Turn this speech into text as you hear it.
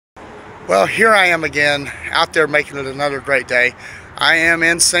Well, here I am again, out there making it another great day. I am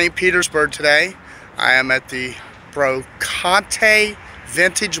in St. Petersburg today. I am at the Brocante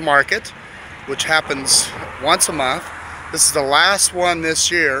Vintage Market, which happens once a month. This is the last one this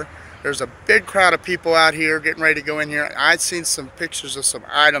year. There's a big crowd of people out here getting ready to go in here. I've seen some pictures of some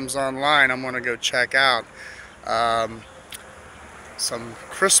items online I'm going to go check out. Some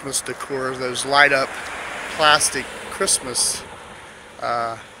Christmas decor, those light up plastic Christmas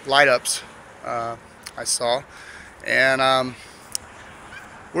light ups I saw, and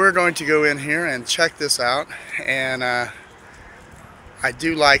we're going to go in here and check this out. And I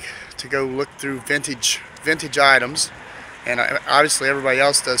do like to go look through vintage items, and obviously everybody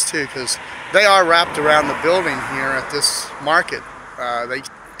else does too, because they are wrapped around the building here at this market. They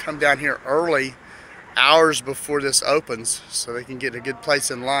come down here early, hours before this opens, so they can get a good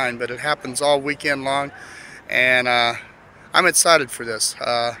place in line, but it happens all weekend long, and I'm excited for this.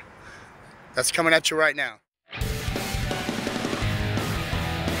 That's coming at you right now.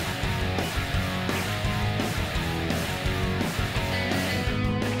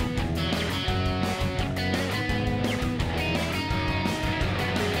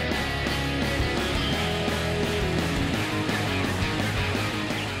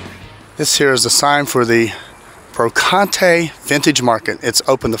 This here is the sign for the Brocante Vintage Market. It's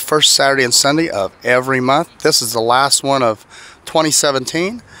open the first Saturday and Sunday of every month. This is the last one of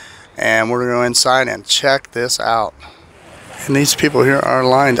 2017, and we're going to go inside and check this out. And these people here are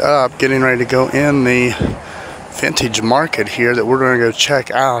lined up getting ready to go in the vintage market here that we're going to go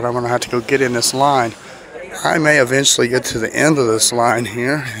check out. I'm going to have to go get in this line. I may eventually get to the end of this line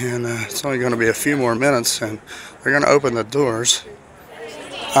here, and it's only going to be a few more minutes, and they're going to open the doors.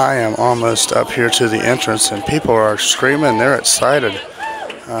 I am almost up here to the entrance, and people are screaming. They're excited.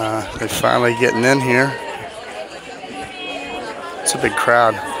 They're finally getting in here. It's a big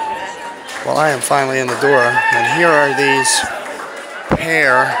crowd. Well, I am finally in the door, and here are these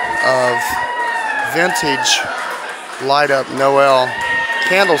pair of vintage light-up Noel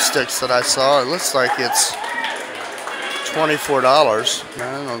candlesticks that I saw. It looks like it's $24.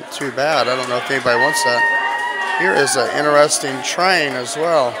 I don't know, too bad. I don't know if anybody wants that. Here is an interesting train as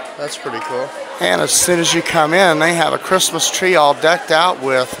well. That's pretty cool. And as soon as you come in, they have a Christmas tree all decked out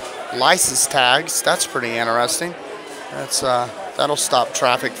with license tags. That's pretty interesting. That'll stop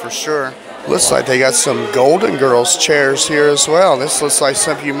traffic for sure. Looks like they got some Golden Girls chairs here as well. This looks like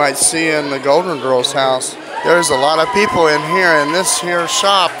something you might see in the Golden Girls house. There's a lot of people in here in this here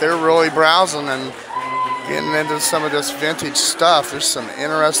shop. They're really browsing and getting into some of this vintage stuff. There's some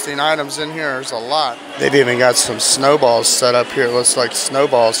interesting items in here. There's a lot. They've even got some snowballs set up here. It looks like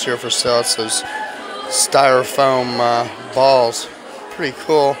snowballs here for sale. It's those styrofoam balls. Pretty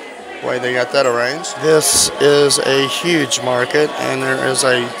cool the way they got that arranged. This is a huge market, and there is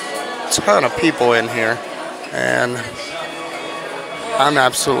a ton of people in here, and I'm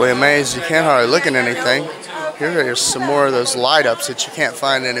absolutely amazed. You can't hardly look at anything. Here's some more of those light ups that you can't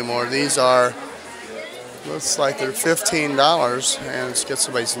find anymore. These are, looks like they're $15, and let's get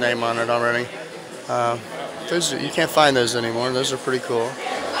somebody's name on it already. You can't find those anymore. Those are pretty cool.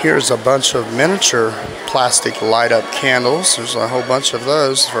 Here's a bunch of miniature plastic light-up candles. There's a whole bunch of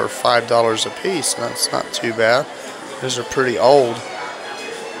those for $5 a piece. That's not too bad. Those are pretty old,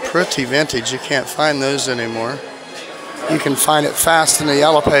 pretty vintage. You can't find those anymore. You can find it fast in the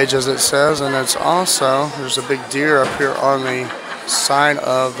yellow page, as it says, and it's also, there's a big deer up here on the side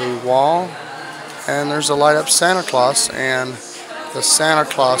of the wall. And there's a light up Santa Claus, and the Santa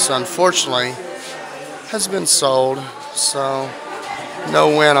Claus unfortunately has been sold, so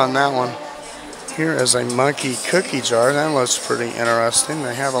no win on that one. Here is a monkey cookie jar. That looks pretty interesting.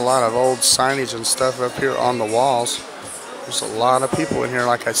 They have a lot of old signage and stuff up here on the walls. There's a lot of people in here,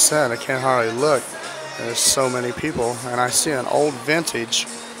 like I said. I can't hardly look. There's so many people, and I see an old vintage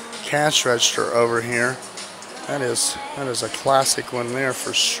cash register over here. That is a classic one there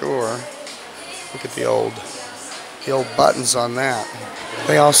for sure. Look at the old buttons on that.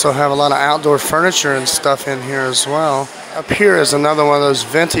 They also have a lot of outdoor furniture and stuff in here as well. Up here is another one of those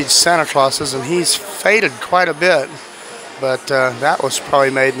vintage Santa Clauses, and he's faded quite a bit, but that was probably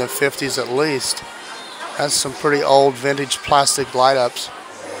made in the 50s at least. That's some pretty old vintage plastic light ups.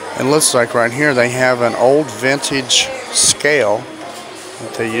 And looks like right here they have an old vintage scale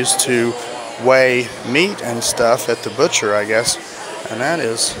that they used to weigh meat and stuff at the butcher, I guess. And that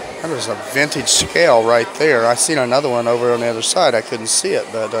is a vintage scale right there. I seen another one over on the other side. I couldn't see it,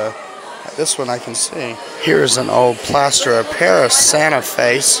 but this one I can see. Here's an old plaster of Paris Santa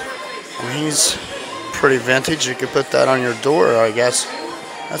face, and he's pretty vintage. You could put that on your door, I guess.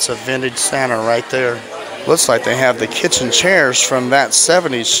 That's a vintage Santa right there. Looks like they have the kitchen chairs from that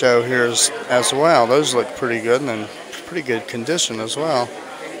 70s show here as well. Those look pretty good and in pretty good condition as well.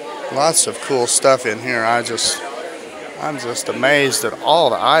 Lots of cool stuff in here. I'm just amazed at all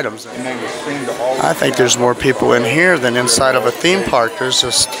the items. I think there's more people in here than inside of a theme park. There's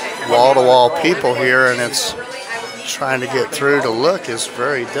just wall-to-wall people here, and it's trying to get through to look is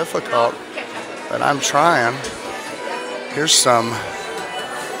very difficult, but I'm trying. Here's some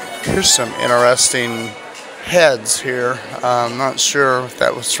interesting heads here. I'm not sure if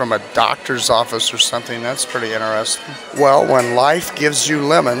that was from a doctor's office or something. That's pretty interesting. Well, when life gives you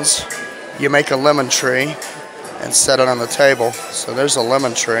lemons, you make a lemon tree and set it on the table. So there's a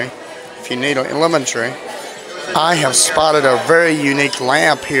lemon tree if you need a lemon tree. I have spotted a very unique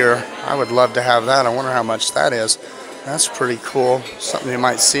lamp here. I would love to have that. I wonder how much that is. That's pretty cool. Something you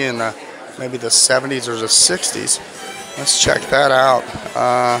might see in maybe the 70s or the 60s. Let's check that out.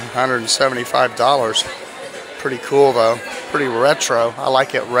 $175. Pretty cool though. Pretty retro. I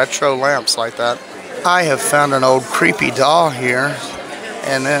like it. Retro lamps like that. I have found an old creepy doll here,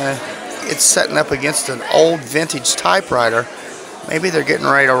 and it's setting up against an old vintage typewriter. Maybe they're getting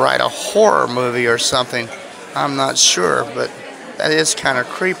ready to write a horror movie or something. I'm not sure, but that is kind of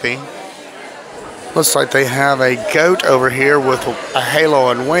creepy. Looks like they have a goat over here with a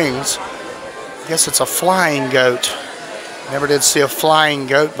halo and wings. I guess it's a flying goat. Never did see a flying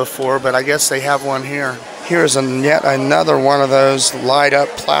goat before, but I guess they have one here. Here's yet another one of those light-up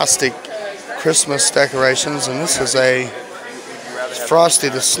plastic Christmas decorations, and this is a Frosty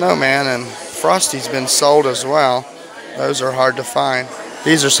the Snowman, and Frosty's been sold as well. Those are hard to find.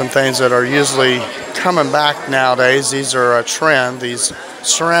 These are some things that are usually coming back nowadays. These are a trend, these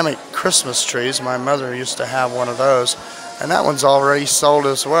ceramic Christmas trees. My mother used to have one of those, and that one's already sold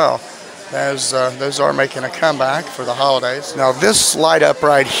as well. Those are making a comeback for the holidays. Now this light up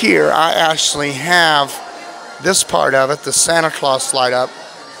right here, I actually have this part of it, the Santa Claus light up,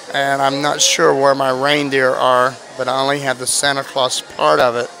 and I'm not sure where my reindeer are, but I only have the Santa Claus part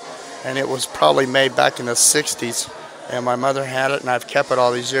of it, and it was probably made back in the 60s, and my mother had it, and I've kept it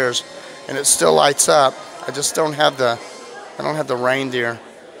all these years, and it still lights up. I just don't have the reindeer,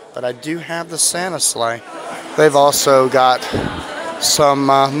 but I do have the Santa sleigh. They've also got some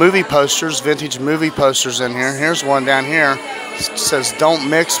movie posters, vintage movie posters in here. Here's one down here. It says, "Don't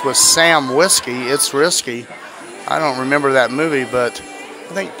mix with Sam whiskey, it's risky." I don't remember that movie, but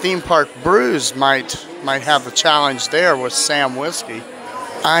I think Theme Park Brews might have a challenge there with Sam whiskey.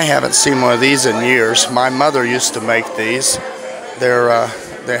 I haven't seen one of these in years. My mother used to make these. They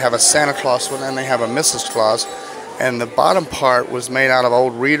have a Santa Claus one and they have a Mrs. Claus, and the bottom part was made out of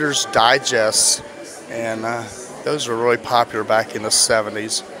old Reader's Digests, and those were really popular back in the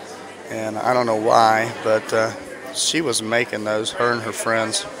 70s, and I don't know why, but she was making those, her and her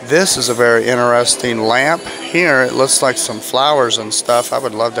friends. This is a very interesting lamp. Here it looks like some flowers and stuff. I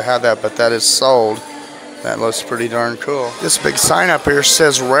would love to have that, but that is sold. That looks pretty darn cool. This big sign up here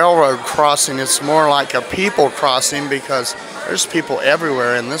says railroad crossing. It's more like a people crossing because there's people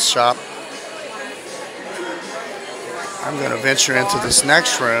everywhere in this shop. I'm going to venture into this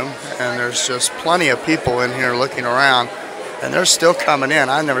next room, and there's just plenty of people in here looking around, and they're still coming in.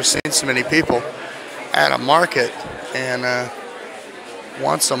 I've never seen so many people at a market, and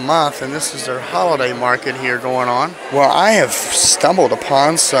once a month, and this is their holiday market here going on. Well, I have stumbled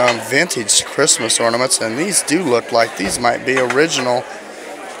upon some vintage Christmas ornaments, and these do look like these might be original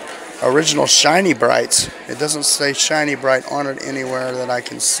Shiny Brights. It doesn't say Shiny Bright on it anywhere that I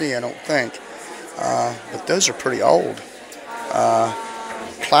can see, I don't think. But those are pretty old.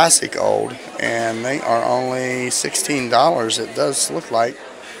 Classic old, and they are only $16, it does look like.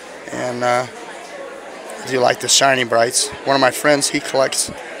 And I do like the Shiny Brights. One of my friends, he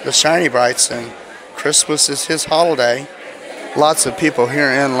collects the Shiny Brights, and Christmas is his holiday. Lots of people here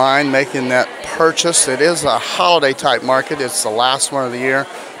in line making that purchase. It is a holiday type market. It's the last one of the year,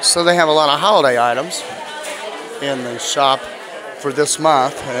 so they have a lot of holiday items in the shop for this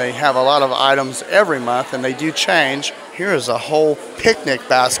month. They have a lot of items every month, and they do change. Here is a whole picnic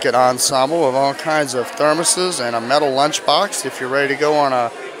basket ensemble of all kinds of thermoses and a metal lunchbox if you're ready to go on a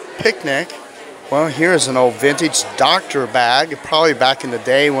picnic. Well, here's an old vintage doctor bag, probably back in the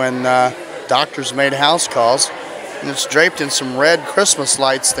day when doctors made house calls. And it's draped in some red Christmas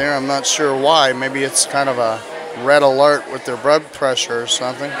lights there. I'm not sure why. Maybe it's kind of a red alert with their blood pressure or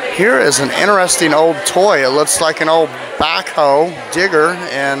something. Here is an interesting old toy. It looks like an old backhoe digger,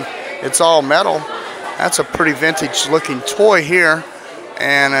 and it's all metal. That's a pretty vintage looking toy here,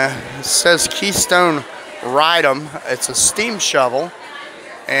 and it says Keystone Ride 'em. It's a steam shovel,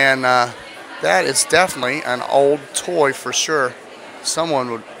 and that is definitely an old toy for sure. Someone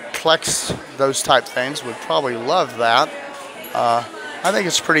would collects those type things would probably love that. I think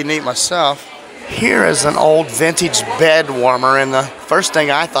it's pretty neat myself. Here is an old vintage bed warmer, and the first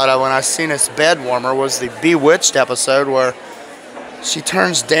thing I thought of when I seen this bed warmer was the Bewitched episode where she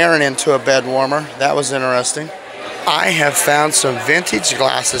turns Darren into a bed warmer. That was interesting. I have found some vintage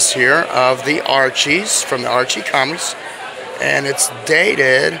glasses here of the Archies from the Archie comics, and it's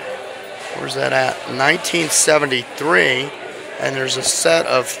dated, where's that at, 1973, and there's a set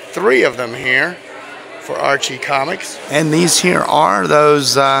of 3 of them here for Archie comics. And these here are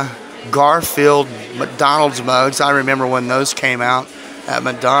those Garfield McDonald's mugs. I remember when those came out at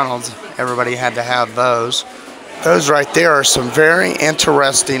McDonald's, everybody had to have those. Those right there are some very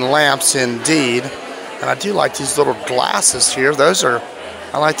interesting lamps indeed. And I do like these little glasses here. Those are,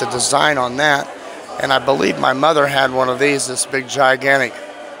 I like the design on that. And I believe my mother had one of these, this big gigantic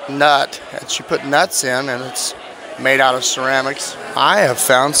nut that she put nuts in, and it's made out of ceramics. I have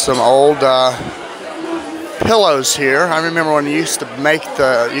found some old pillows here. I remember when you used to make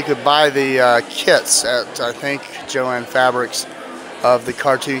you could buy the kits at, I think, Joann Fabrics of the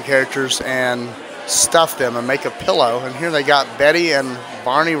cartoon characters and stuff them and make a pillow. And here they got Betty and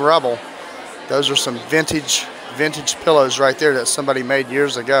Barney Rubble. Those are some vintage pillows right there that somebody made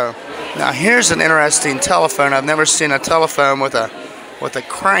years ago. Now here's an interesting telephone. I've never seen a telephone with a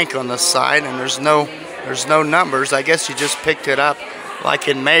crank on the side, and there's no numbers. I guess you just picked it up like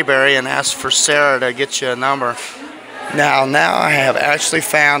in Mayberry and asked for Sarah to get you a number. Now I have actually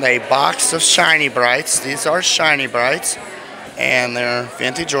found a box of Shiny Brights. These are Shiny Brights, and they're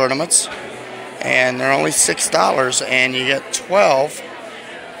vintage ornaments, and they're only $6, and you get 12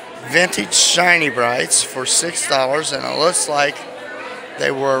 vintage Shiny Brights for $6, and it looks like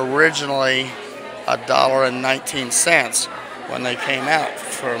they were originally $1.19 when they came out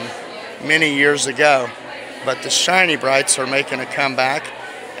from many years ago. But the Shiny Brights are making a comeback,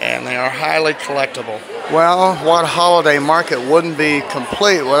 and they are highly collectible. Well, what holiday market wouldn't be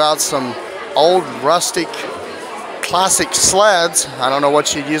complete without some old rustic classic sleds? I don't know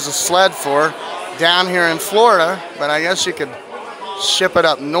what you'd use a sled for down here in Florida, but I guess you could ship it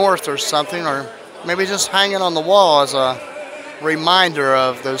up north or something, or maybe just hang it on the wall as a reminder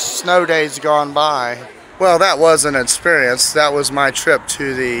of those snow days gone by. Well, that was an experience. That was my trip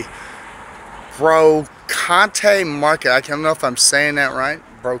to the Brocante Market. I don't know if I'm saying that right.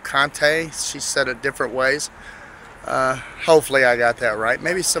 Brocante. She said it different ways. Hopefully I got that right.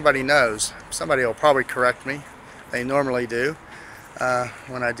 Maybe somebody knows. Somebody will probably correct me. They normally do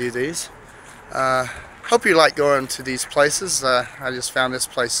when I do these. Hope you like going to these places. I just found this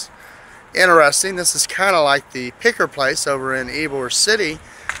place interesting. This is kind of like the Picker place over in Ybor City,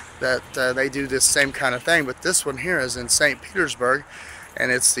 that they do this same kind of thing, but this one here is in St. Petersburg,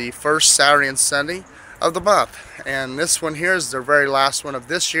 and it's the first Saturday and Sunday of the month. And this one here is their very last one of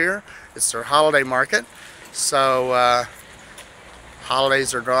this year. It's their holiday market. So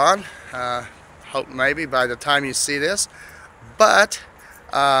holidays are gone. Hope maybe by the time you see this, but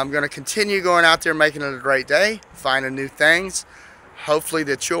I'm going to continue going out there, making it a great day, finding new things, hopefully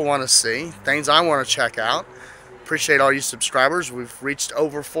that you'll want to see, things I want to check out. Appreciate all you subscribers. We've reached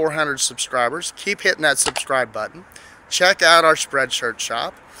over 400 subscribers. Keep hitting that subscribe button. Check out our Spreadshirt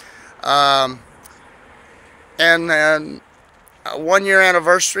shop. And then a 1-year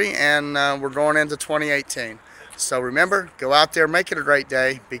anniversary, and we're going into 2018. So remember, go out there, make it a great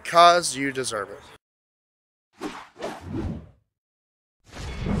day, because you deserve it.